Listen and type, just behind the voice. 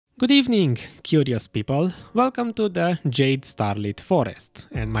Good evening, curious people. Welcome to the Jade Starlight Forest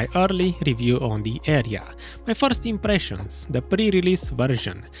and my early review on the area. My first impressions, the pre-release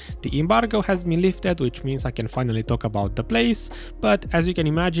version. The embargo has been lifted, which means I can finally talk about the place, but as you can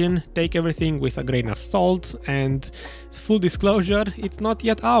imagine, take everything with a grain of salt, and full disclosure, it's not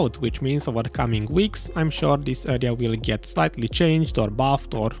yet out, which means over the coming weeks, I'm sure this area will get slightly changed or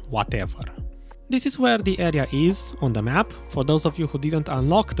buffed or whatever. This is where the area is on the map, for those of you who didn't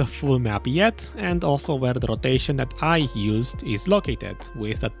unlock the full map yet, and also where the rotation that I used is located,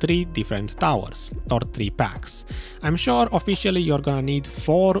 with 3 different towers, or 3 packs. I'm sure officially you're gonna need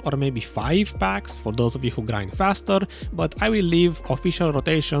 4 or maybe 5 packs for those of you who grind faster, but I will leave official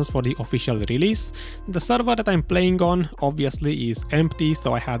rotations for the official release. The server that I'm playing on obviously is empty,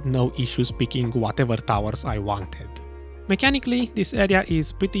 so I had no issues picking whatever towers I wanted. Mechanically, this area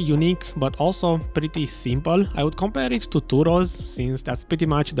is pretty unique, but also pretty simple. I would compare it to Turos, since that's pretty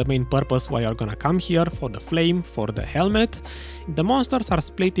much the main purpose why you're gonna come here, for the flame, for the helmet. The monsters are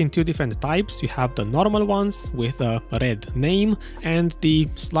split in 2 different types. You have the normal ones with a red name, and the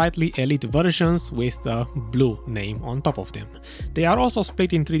slightly elite versions with a blue name on top of them. They are also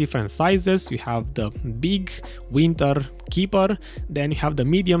split in 3 different sizes. You have the big winter keeper, then you have the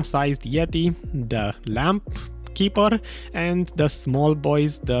medium-sized yeti, the lamp keeper, and the small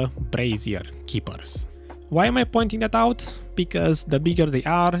boys, the brazier keepers. Why am I pointing that out? Because the bigger they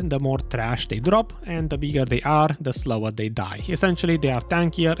are, the more trash they drop, and the bigger they are, the slower they die. Essentially, they are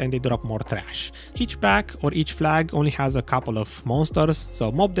tankier and they drop more trash. Each pack or each flag only has a couple of monsters,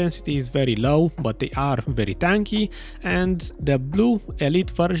 so mob density is very low, but they are very tanky, and the blue elite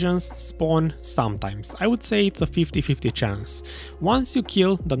versions spawn sometimes. I would say it's a 50-50 chance. Once you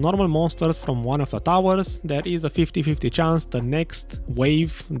kill the normal monsters from one of the towers, there is a 50-50 chance the next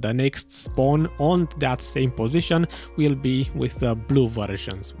wave, the next spawn on that same position will be with the blue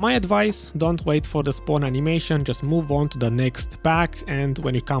versions. My advice, don't wait for the spawn animation, just move on to the next pack, and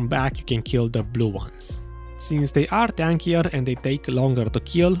when you come back you can kill the blue ones. Since they are tankier and they take longer to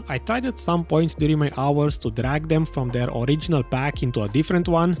kill, I tried at some point during my hours to drag them from their original pack into a different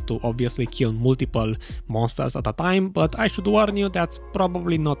one to obviously kill multiple monsters at a time, but I should warn you that's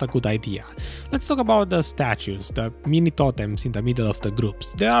probably not a good idea. Let's talk about the statues, the mini totems in the middle of the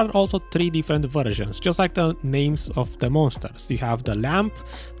groups. There are also 3 different versions, just like the names of the monsters. You have the lamp,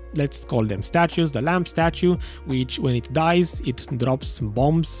 let's call them statues, the lamp statue, which when it dies, it drops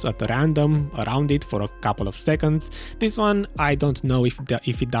bombs at random around it for a couple of seconds. This one, I don't know if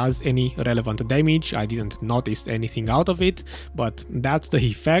it does any relevant damage. I didn't notice anything out of it, but that's the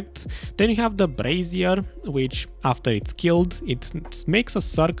effect. Then you have the brazier, which after it's killed, it makes a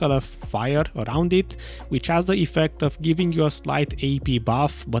circle of fire around it, which has the effect of giving you a slight AP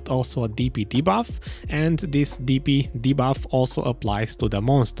buff, but also a DP debuff, and this DP debuff also applies to the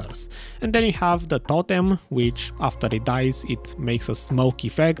monster. And then you have the totem, which after it dies it makes a smoke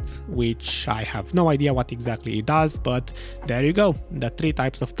effect, which I have no idea what exactly it does, but there you go, the 3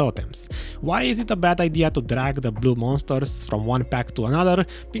 types of totems. Why is it a bad idea to drag the blue monsters from one pack to another?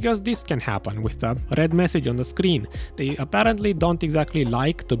 Because this can happen with the red message on the screen. They apparently don't exactly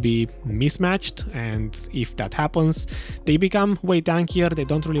like to be mismatched, and if that happens, they become way tankier, they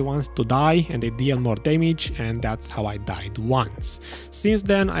don't really want to die, and they deal more damage, and that's how I died once. Since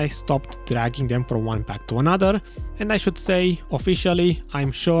then I stopped dragging them from one pack to another, and I should say, officially,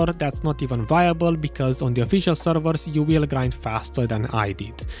 I'm sure that's not even viable, because on the official servers you will grind faster than I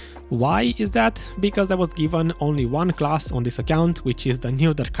did. Why is that? Because I was given only one class on this account, which is the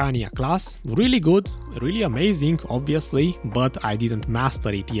new Drakania class. Really good, really amazing, obviously, but I didn't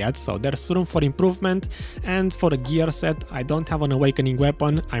master it yet, so there's room for improvement. And for a gear set, I don't have an awakening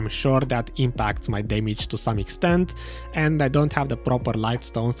weapon. I'm sure that impacts my damage to some extent, and I don't have the proper light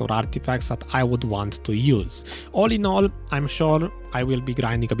stones or artifacts that I would want to use. All in all, I'm sure I will be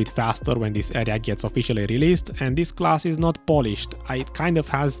grinding a bit faster when this area gets officially released, and this class is not polished. It kind of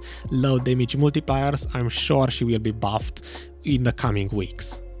has low damage multipliers. I'm sure she will be buffed in the coming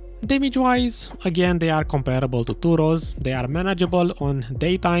weeks. Damage wise, again, they are comparable to Turos. They are manageable on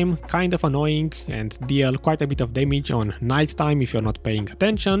daytime, kind of annoying, and deal quite a bit of damage on nighttime if you're not paying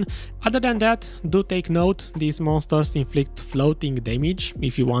attention. Other than that, do take note, these monsters inflict floating damage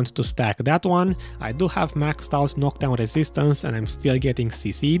if you want to stack that one. I do have maxed out knockdown resistance, and I'm still getting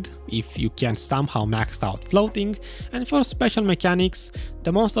CC'd if you can somehow max out floating. And for special mechanics,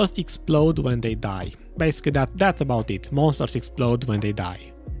 the monsters explode when they die. Basically that's about it, monsters explode when they die.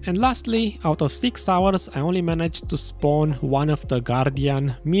 And lastly, out of 6 hours, I only managed to spawn one of the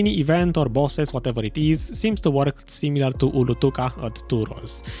Guardian mini event or bosses, whatever it is. Seems to work similar to Ulutuka at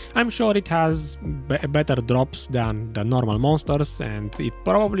Turos. I'm sure it has better drops than the normal monsters and it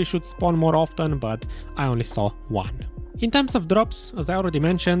probably should spawn more often, but I only saw one. In terms of drops, as I already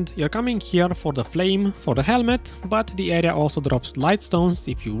mentioned, you're coming here for the flame, for the helmet, but the area also drops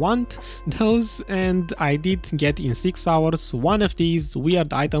lightstones if you want those, and I did get in 6 hours one of these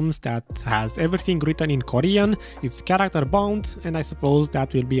weird items that has everything written in Korean, it's character bound, and I suppose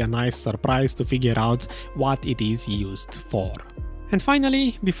that will be a nice surprise to figure out what it is used for. And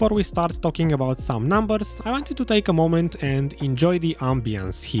finally, before we start talking about some numbers, I wanted to take a moment and enjoy the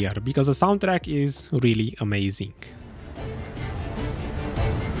ambience here, because the soundtrack is really amazing.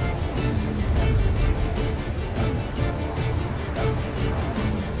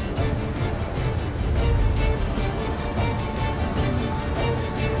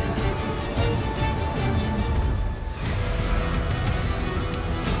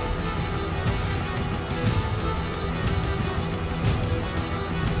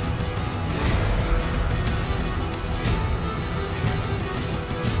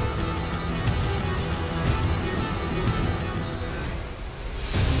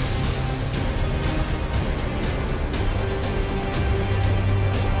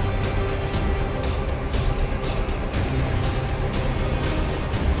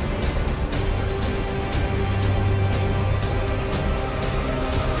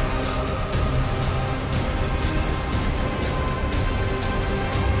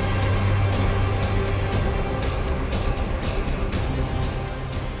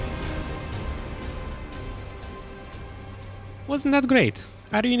 Wasn't that great?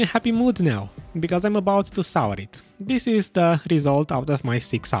 Are you in a happy mood now? Because I'm about to sour it. This is the result out of my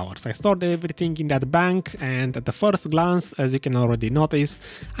 6 hours. I stored everything in that bank and at the first glance, as you can already notice,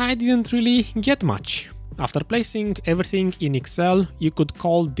 I didn't really get much. After placing everything in Excel, you could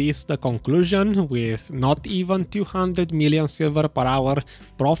call this the conclusion with not even 200 million silver per hour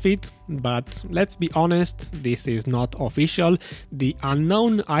profit, but let's be honest, this is not official. The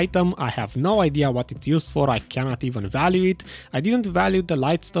unknown item, I have no idea what it's used for, I cannot even value it. I didn't value the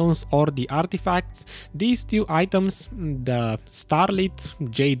lightstones or the artifacts. These two items, the Starlit,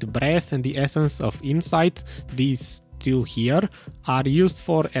 Jade Breath and the Essence of Insight, these two here are used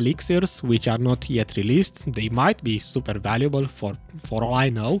for elixirs which are not yet released. They might be super valuable for all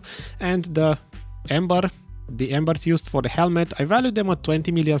I know. And the embers used for the helmet, I value them at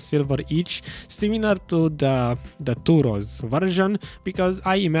 20 million silver each, similar to the Turos version, because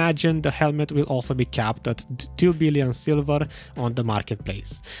I imagine the helmet will also be capped at 2 billion silver on the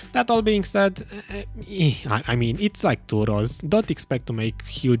marketplace. That all being said, I mean, it's like Turos, don't expect to make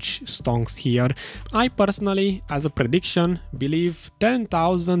huge stonks here. I personally, as a prediction, believe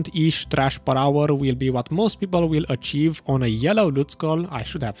 10,000-ish trash per hour will be what most people will achieve on a yellow loot scroll. I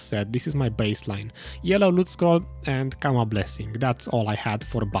should have said, this is my baseline. Yellow loot scroll and Kama Blessing, that's all I had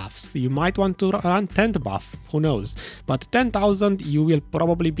for buffs. You might want to run 10th buff, who knows, but 10,000 you will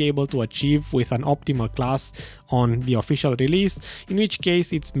probably be able to achieve with an optimal class on the official release, in which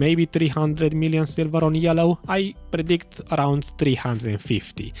case it's maybe 300 million silver on yellow. I predict around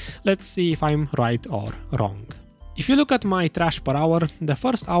 350. Let's see if I'm right or wrong. If you look at my trash per hour, the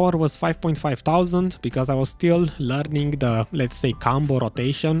first hour was 5,500 because I was still learning the, let's say, combo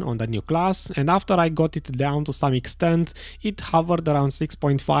rotation on the new class, and after I got it down to some extent, it hovered around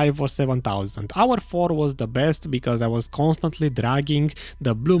 6.5 or 7,000. Hour 4 was the best because I was constantly dragging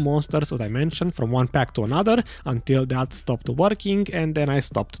the blue monsters, as I mentioned, from one pack to another until that stopped working, and then I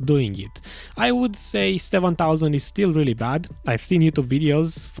stopped doing it. I would say 7,000 is still really bad. I've seen YouTube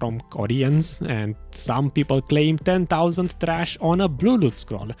videos from Koreans and some people claim 10,000 trash on a blue loot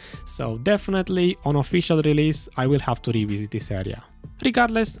scroll, so definitely on official release I will have to revisit this area.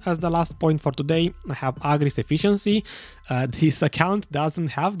 Regardless, as the last point for today, I have Agris efficiency. This account doesn't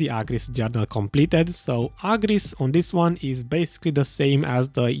have the Agris journal completed, so Agris on this one is basically the same as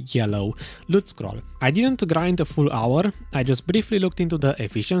the yellow loot scroll. I didn't grind a full hour, I just briefly looked into the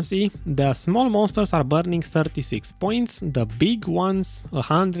efficiency. The small monsters are burning 36 points, the big ones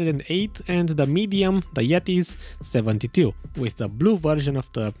 108, and the medium, the Yetis, 72. With the blue version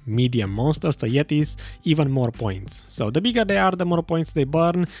of the medium monsters, the Yetis, even more points. So the bigger they are, the more points they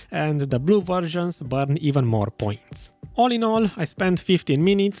burn, and the blue versions burn even more points. All in all, I spent 15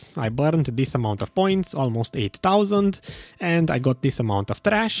 minutes, I burned this amount of points, almost 8,000, and I got this amount of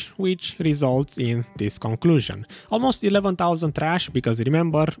trash, which results in this conclusion. Almost 11,000 trash, because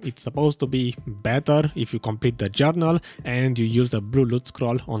remember, it's supposed to be better if you complete the journal and you use a blue loot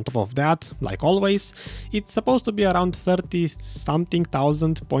scroll on top of that, like always. It's supposed to be around 30-something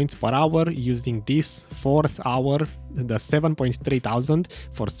thousand points per hour using this 4th hour, the 7.3 thousand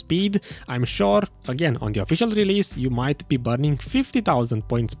for speed. I'm sure, again, on the official release, you might be burning 50,000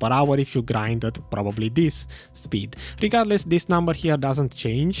 points per hour if you grind at probably this speed. Regardless, this number here doesn't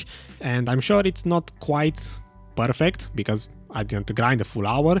change, and I'm sure it's not quite perfect because I didn't grind a full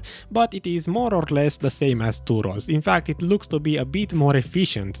hour, but it is more or less the same as Turos. In fact, it looks to be a bit more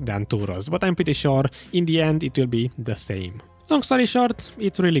efficient than Turos, but I'm pretty sure in the end it will be the same. Long story short,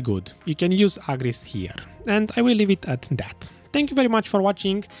 it's really good. You can use Agris here, and I will leave it at that. Thank you very much for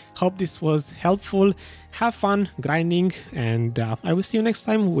watching, hope this was helpful, have fun grinding, and I will see you next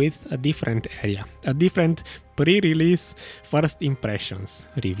time with a different area, a different pre-release first impressions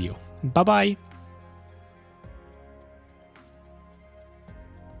review. Bye bye!